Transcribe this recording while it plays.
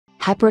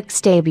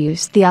HyperX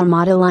debuts the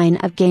Armada line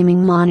of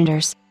gaming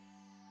monitors.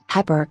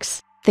 HyperX,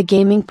 the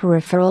gaming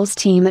peripherals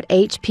team at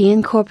HP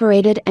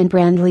Incorporated and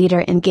brand leader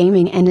in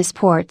gaming and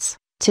esports,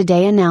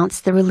 today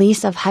announced the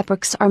release of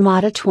HyperX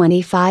Armada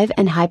 25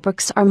 and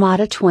HyperX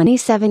Armada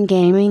 27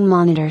 gaming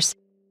monitors.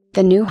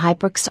 The new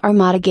HyperX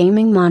Armada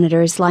gaming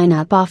monitors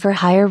lineup offer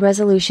higher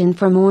resolution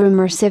for more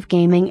immersive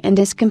gaming and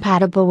is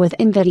compatible with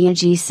NVIDIA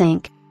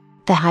G-Sync.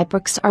 The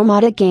HyperX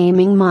Armada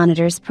gaming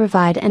monitors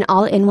provide an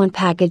all-in-one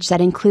package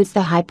that includes the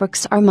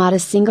HyperX Armada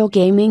single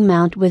gaming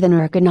mount with an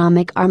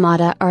ergonomic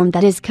Armada arm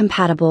that is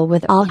compatible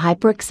with all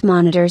HyperX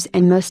monitors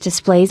and most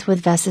displays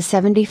with VESA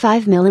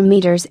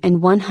 75mm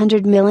and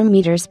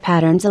 100mm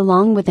patterns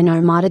along with an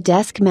Armada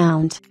desk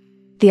mount.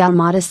 The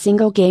Armada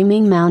single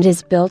gaming mount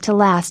is built to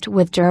last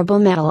with durable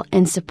metal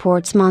and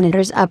supports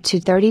monitors up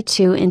to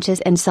 32 inches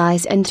in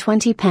size and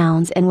 20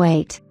 pounds in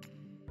weight.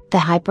 The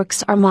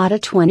HyperX Armada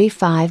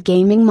 25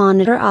 gaming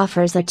monitor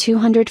offers a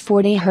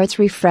 240Hz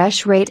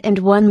refresh rate and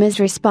 1 ms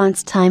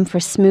response time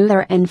for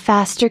smoother and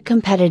faster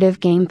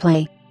competitive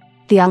gameplay.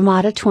 The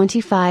Armada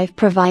 25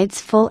 provides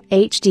full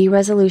HD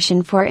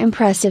resolution for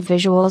impressive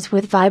visuals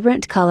with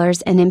vibrant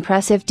colors and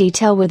impressive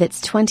detail with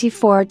its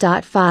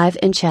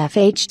 24.5-inch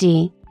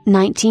FHD,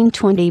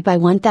 1920 by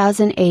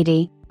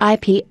 1080,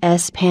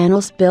 IPS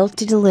panels built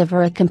to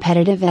deliver a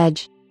competitive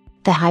edge.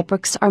 The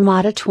HyperX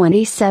Armada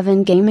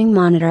 27 gaming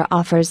monitor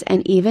offers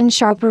an even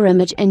sharper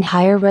image and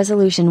higher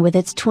resolution with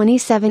its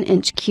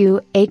 27-inch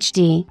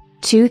QHD,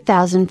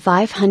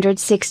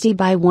 2560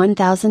 by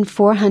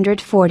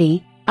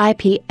 1440,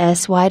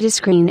 IPS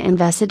widescreen and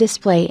VESA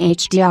display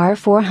HDR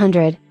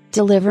 400,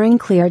 delivering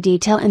clear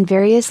detail in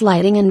various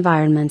lighting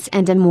environments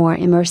and a more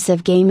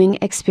immersive gaming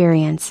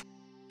experience.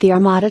 The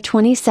Armada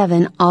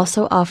 27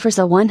 also offers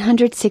a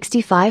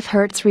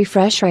 165Hz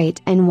refresh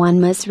rate and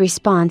 1 ms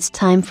response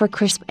time for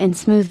crisp and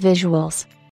smooth visuals.